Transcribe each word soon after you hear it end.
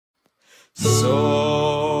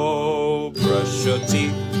So brush your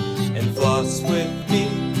teeth and floss with me.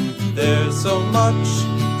 There's so much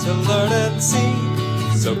to learn and see.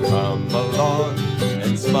 So come along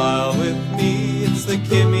and smile with me. It's the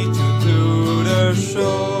Kimmy Tooth Tutor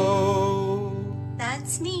Show.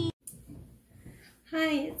 That's me.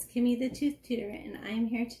 Hi, it's Kimmy the Tooth Tutor, and I'm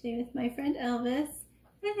here today with my friend Elvis.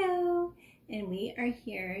 Hello! And we are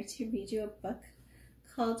here to read you a book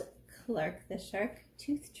called Clark the Shark,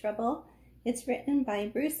 Tooth Trouble. It's written by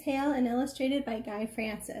Bruce Hale and illustrated by Guy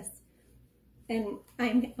Francis. And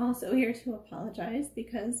I'm also here to apologize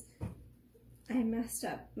because I messed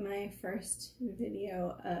up my first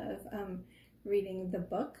video of reading the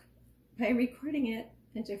book by recording it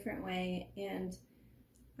a different way, and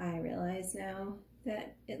I realize now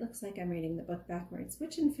that it looks like I'm reading the book backwards,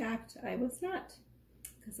 which in fact I was not,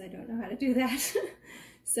 because I don't know how to do that.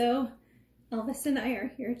 So Elvis and I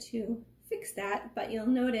are here to fix that, but you'll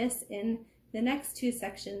notice in the next two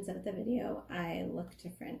sections of the video I look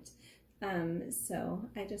different. So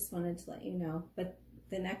I just wanted to let you know. But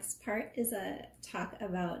the next part is a talk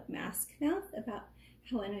about mask mouth, about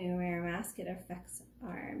how when we wear a mask it affects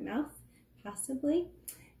our mouth, possibly.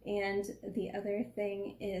 And the other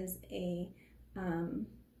thing is a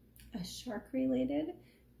shark-related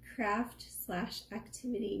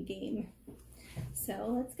craft/activity game.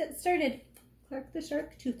 So let's get started. Clark the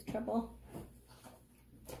Shark, Tooth Trouble.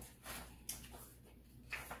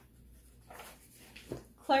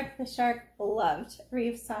 Clark the Shark loved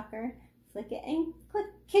reef soccer. Flick it and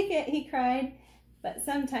kick it, he cried. But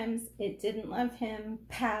sometimes it didn't love him.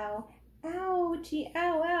 Pow! Ouchie!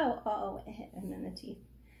 Ow! Ow! Uh-oh, it hit him in the teeth.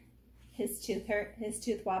 His tooth hurt. His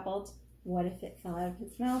tooth wobbled. What if it fell out of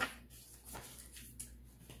his mouth?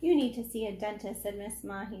 You need to see a dentist, said Miss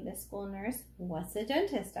Mahi, the school nurse. What's a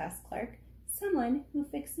dentist? Asked Clark. Someone who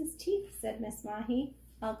fixes teeth, said Miss Mahi.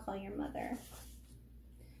 I'll call your mother.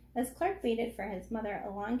 As Clark waited for his mother,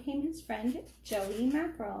 along came his friend, Joey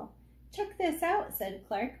Mackerel. Check this out, said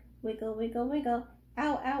Clark. Wiggle, wiggle, wiggle.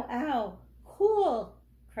 Ow, ow, ow. Cool,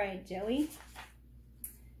 cried Joey.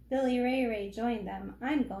 Billy Ray joined them.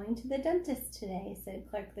 I'm going to the dentist today, said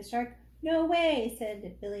Clark the Shark. No way,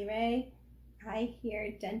 said Billy Ray. I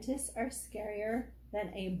hear dentists are scarier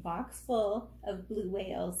than a box full of blue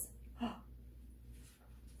whales.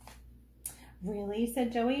 Really,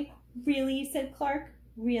 said Joey. Really, said Clark.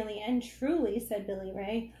 Really and truly, said Billy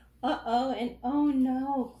Ray. Uh-oh, and oh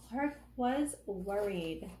no, Clark was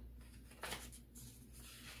worried.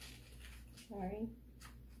 Sorry,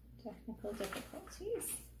 technical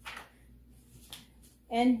difficulties.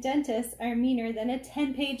 And dentists are meaner than a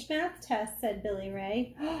 10-page math test, said Billy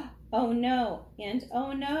Ray. Oh no, and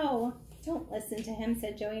oh no. Don't listen to him,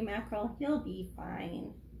 said Joey Mackerel. He'll be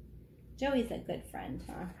fine. Joey's a good friend,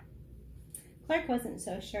 huh? Clark wasn't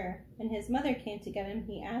so sure. When his mother came to get him,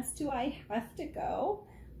 he asked, Do I have to go?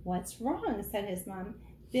 What's wrong? Said his mom.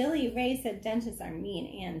 Billy Ray said dentists are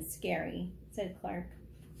mean and scary, said Clark.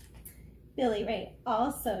 Billy Ray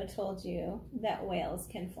also told you that whales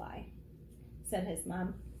can fly, said his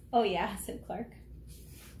mom. Oh yeah, said Clark.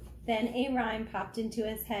 Then a rhyme popped into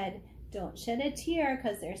his head. Don't shed a tear,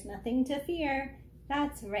 'cause there's nothing to fear.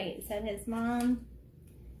 That's right, said his mom.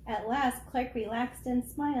 At last, Clark relaxed and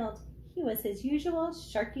smiled. He was his usual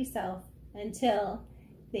sharky self until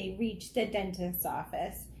they reached the dentist's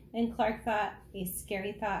office. And Clark thought, a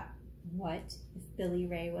scary thought, what if Billy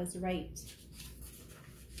Ray was right?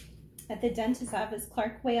 At the dentist's office,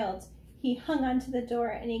 Clark wailed. He hung onto the door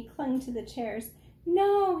and he clung to the chairs.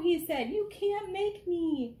 No, he said, you can't make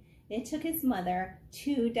me. It took his mother,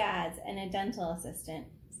 2 dads, and a dental assistant.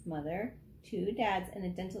 His mother, 2 dads, and a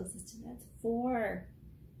dental assistant. That's 4.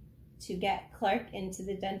 To get Clark into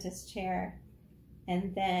the dentist's chair.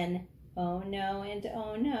 And then, oh no and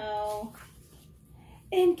oh no,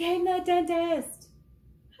 in came the dentist.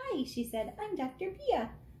 Hi, she said, I'm Dr. Pia.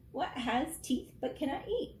 What has teeth but cannot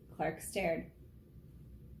eat? Clark stared.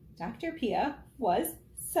 Dr. Pia was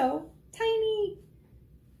so tiny.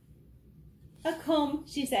 A comb,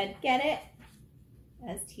 she said, get it? It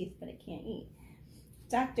has teeth but it can't eat.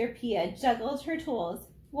 Dr. Pia juggled her tools.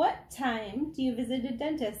 What time do you visit a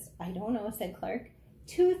dentist? I don't know, said Clark.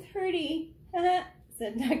 Tooth hurty,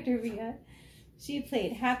 said Dr. Pia. She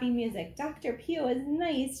played happy music. Dr. Pia was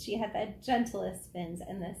nice. She had the gentlest spins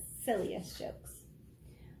and the silliest jokes.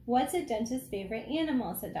 What's a dentist's favorite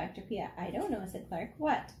animal, said Dr. Pia. I don't know, said Clark.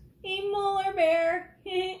 What? A molar bear.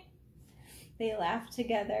 They laughed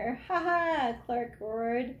together. Ha ha, Clark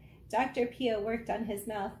roared. Dr. Pia worked on his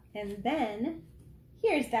mouth, and then...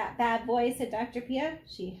 Here's that bad boy, said Dr. Pia.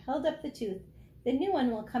 She held up the tooth. The new one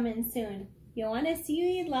will come in soon. You want to see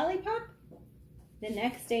you eat lollipop? The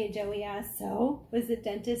next day, Joey asked, "So, was the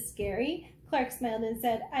dentist scary?" Clark smiled and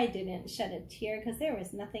said, "I didn't shed a tear because there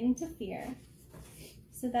was nothing to fear."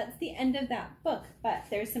 So that's the end of that book, but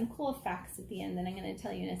there's some cool facts at the end that I'm going to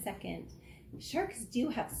tell you in a second. Sharks do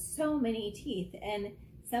have so many teeth, and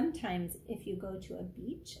sometimes if you go to a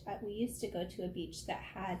beach, we used to go to a beach that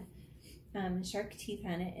had shark teeth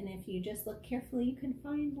on it, and if you just look carefully, you can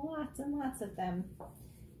find lots and lots of them.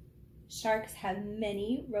 Sharks have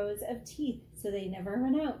many rows of teeth, so they never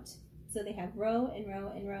run out. So they have row and row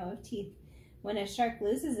and row of teeth. When a shark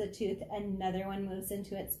loses a tooth, another one moves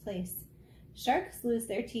into its place. Sharks lose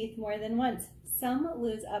their teeth more than once. Some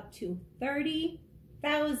lose up to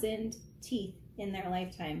 30,000 teeth in their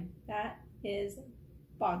lifetime. That is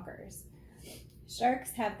bonkers.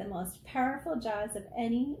 Sharks have the most powerful jaws of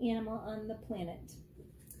any animal on the planet.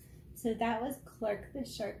 So that was Clark the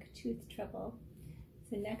Shark Tooth Trouble.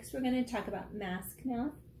 So next we're going to talk about mask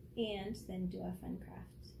mouth and then do a fun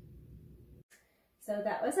craft. So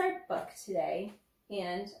that was our book today,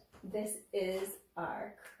 and this is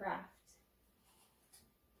our craft.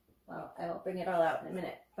 Well, I will bring it all out in a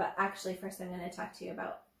minute, but actually first I'm going to talk to you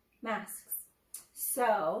about masks.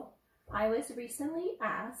 So I was recently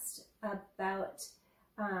asked about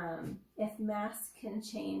if masks can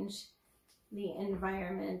change the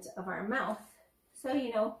environment of our mouth. So,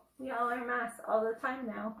 you know, we all wear masks all the time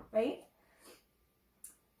now, right?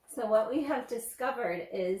 So what we have discovered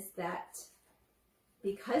is that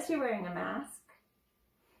because you're wearing a mask,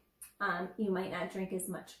 you might not drink as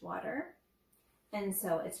much water. And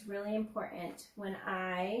so it's really important when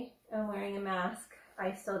I am wearing a mask,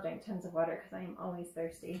 I still drink tons of water because I am always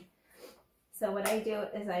thirsty. So what I do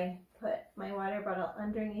is I put my water bottle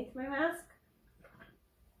underneath my mask.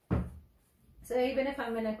 So even if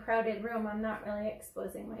I'm in a crowded room, I'm not really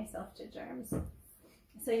exposing myself to germs.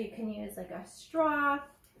 So you can use like a straw,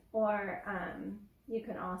 or you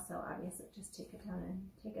can also obviously just take it down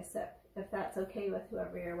and take a sip if that's okay with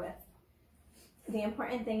whoever you're with. The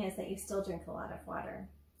important thing is that you still drink a lot of water,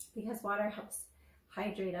 because water helps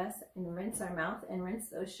hydrate us and rinse our mouth and rinse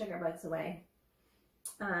those sugar bugs away.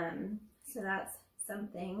 So that's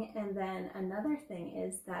something. And then another thing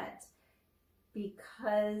is that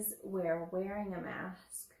because we're wearing a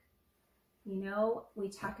mask, you know, we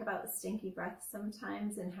talk about stinky breath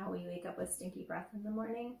sometimes and how we wake up with stinky breath in the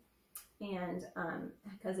morning, and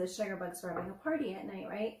because the sugar bugs are having a party at night,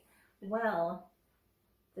 right? Well,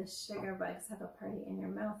 the sugar bugs have a party in your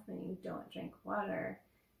mouth when you don't drink water,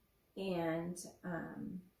 and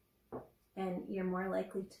you're more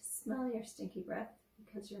likely to smell your stinky breath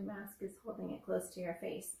because your mask is holding it close to your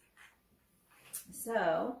face.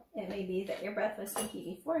 So it may be that your breath was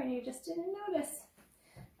stinky before and you just didn't notice.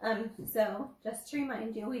 So just to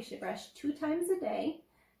remind you, we should brush 2 times a day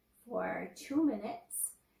for 2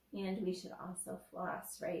 minutes, and we should also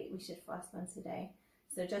floss, right? We should floss once a day.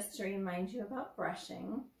 So just to remind you about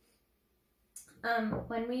brushing,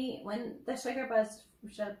 when the sugar bugs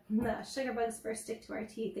first stick to our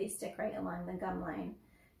teeth, they stick right along the gum line.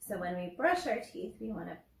 So when we brush our teeth, we want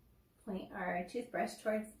to point our toothbrush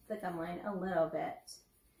towards the gum line a little bit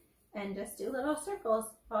and just do little circles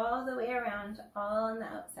all the way around, all on the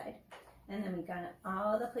outside. And then we got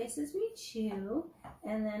all the places we chew,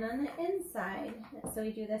 and then on the inside. So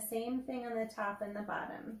we do the same thing on the top and the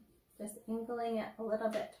bottom, just angling it a little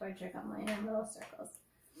bit towards your gum line in little circles.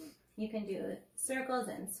 You can do circles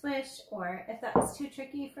and swish, or if that's too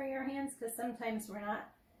tricky for your hands, because sometimes we're not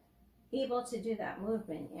able to do that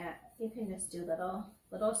movement yet, you can just do little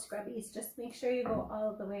scrubbies. Just make sure you go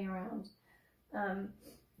all the way around.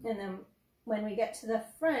 And then when we get to the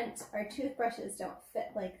front, our toothbrushes don't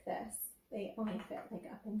fit like this. They only fit like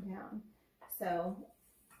up and down. So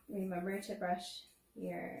remember to brush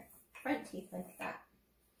your front teeth like that.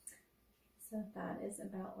 So that is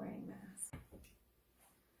about wearing masks.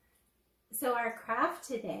 So our craft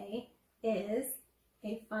today is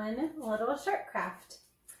a fun little shark craft.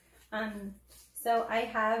 So I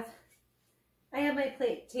have my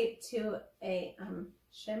plate taped to a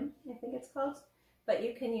shim, I think it's called, but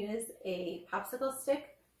you can use a popsicle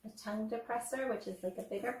stick, a tongue depressor, which is like a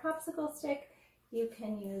bigger popsicle stick. You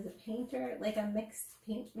can use a painter, like a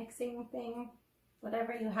paint mixing thing,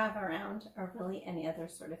 whatever you have around, or really any other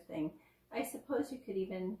sort of thing. I suppose you could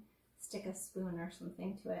even stick a spoon or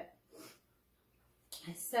something to it.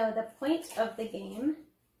 So the point of the game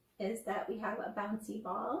is that we have a bouncy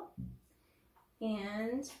ball,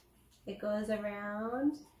 and it goes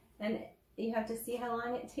around, and you have to see how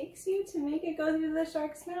long it takes you to make it go through the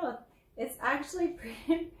shark's mouth. It's actually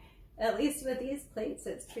pretty, at least with these plates,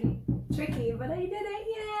 it's pretty tricky, but I did it,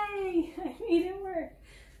 yay! I made it work.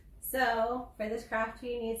 So for this craft,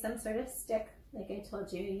 you need some sort of stick like I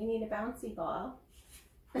told you, you need a bouncy ball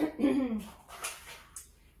and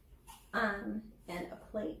a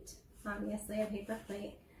plate, obviously a paper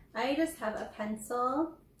plate. I just have a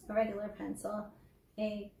pencil, a regular pencil,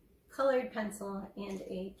 a colored pencil, and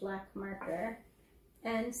a black marker,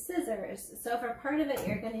 and scissors. So for part of it,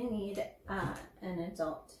 you're going to need an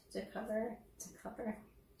adult to cut it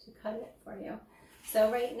for you.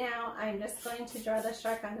 So right now, I'm just going to draw the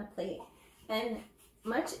shark on the plate. And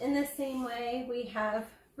much in the same way we have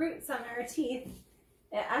roots on our teeth,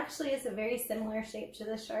 it actually is a very similar shape to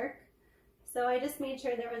the shark. So I just made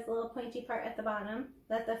sure there was a little pointy part at the bottom,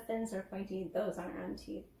 that the fins are pointy. Those aren't on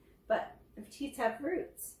teeth. But teeth have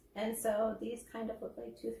roots. And so these kind of look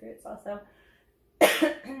like tooth roots also.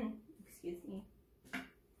 Excuse me.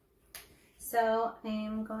 So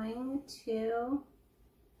I'm going to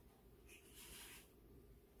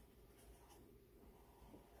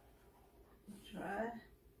draw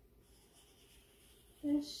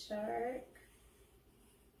the shark.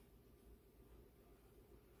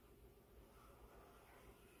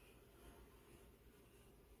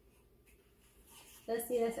 So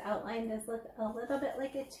see, this outline does look a little bit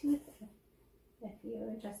like a tooth if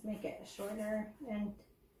you just make it shorter and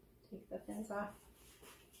take the fins off.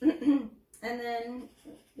 And then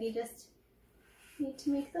we just need to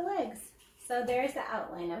make the legs. So there's the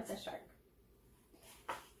outline of the shark.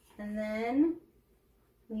 And then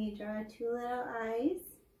we draw two little eyes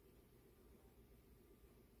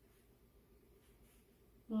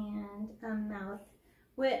and a mouth,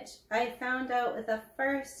 which I found out with the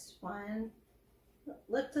first one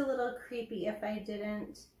looked a little creepy if I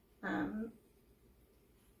didn't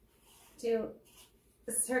do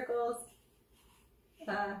circles,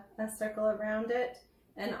 a circle around it.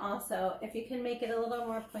 And also, if you can make it a little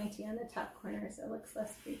more pointy on the top corners, it looks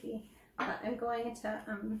less creepy. I'm going to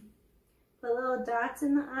put little dots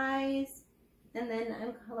in the eyes, and then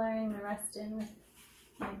I'm coloring the rest in with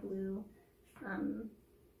my blue.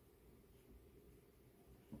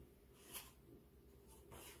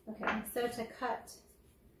 Okay, so to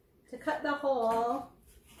cut the hole,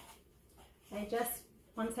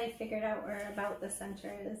 once I figured out where about the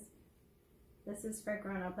center is, this is for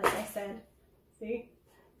grown up, like I said, see?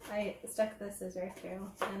 I stuck the scissor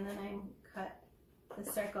through, and then I cut the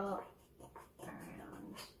circle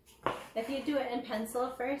around. If you do it in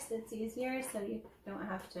pencil first, it's easier, so you don't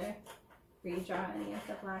have to redraw any of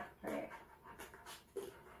the black part.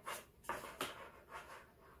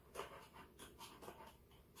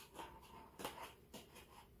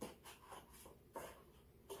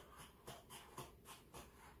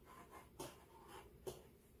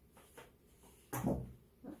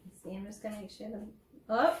 I'm just going to make sure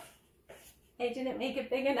I didn't make it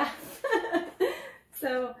big enough.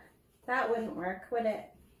 So that wouldn't work, would it?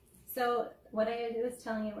 So what I was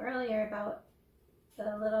telling you earlier about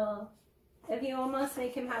the little, if you almost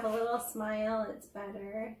make him have a little smile, it's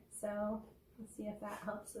better. So let's see if that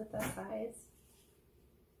helps with the size.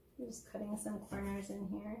 I'm just cutting some corners in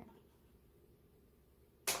here.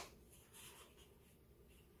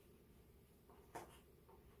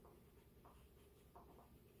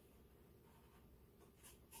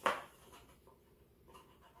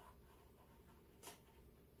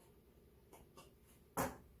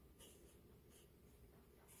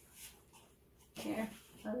 Here,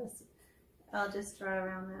 I'll just draw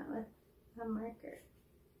around that with a marker.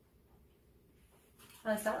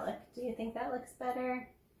 How does that look? Do you think that looks better?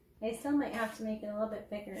 I still might have to make it a little bit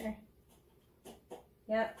bigger.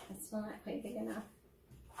 Yep, it's still not quite big enough.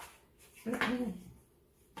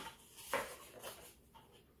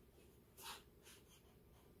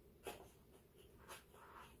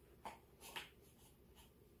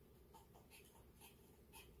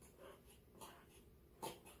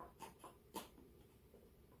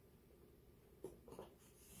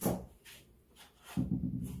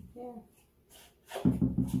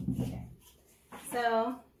 Okay,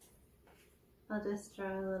 so I'll just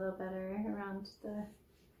draw a little better around the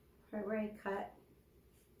part where I cut.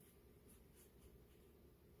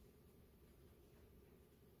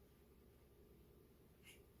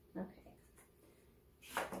 Okay,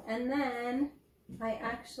 and then I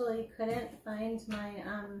actually couldn't find my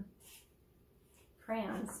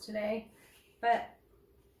crayons today, but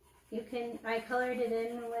I colored it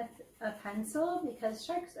in with a pencil because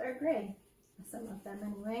sharks are gray, some of them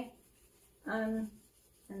anyway, and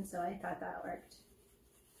so I thought that worked.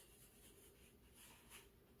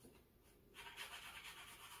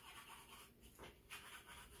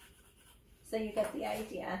 So you get the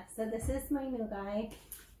idea. So this is my new guy,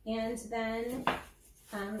 and then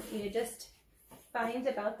you just find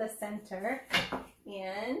about the center,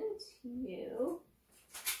 and you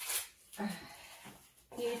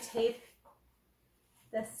you tape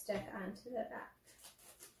the stick onto the back.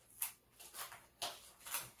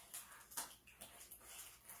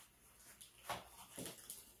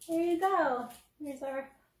 There you go. Here's our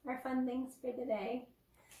fun things for today.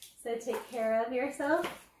 So take care of yourself,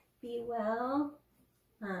 be well,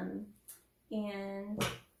 and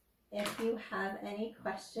if you have any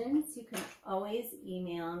questions, you can always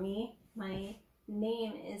email me. My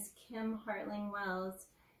name is Kim Hartling Wells,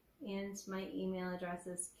 and my email address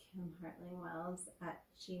is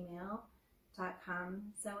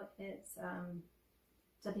kimhartlingwells@gmail.com. So it's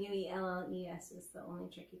WELLES is the only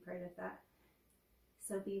tricky part of that.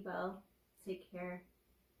 So be well, take care,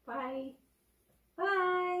 bye,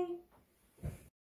 bye.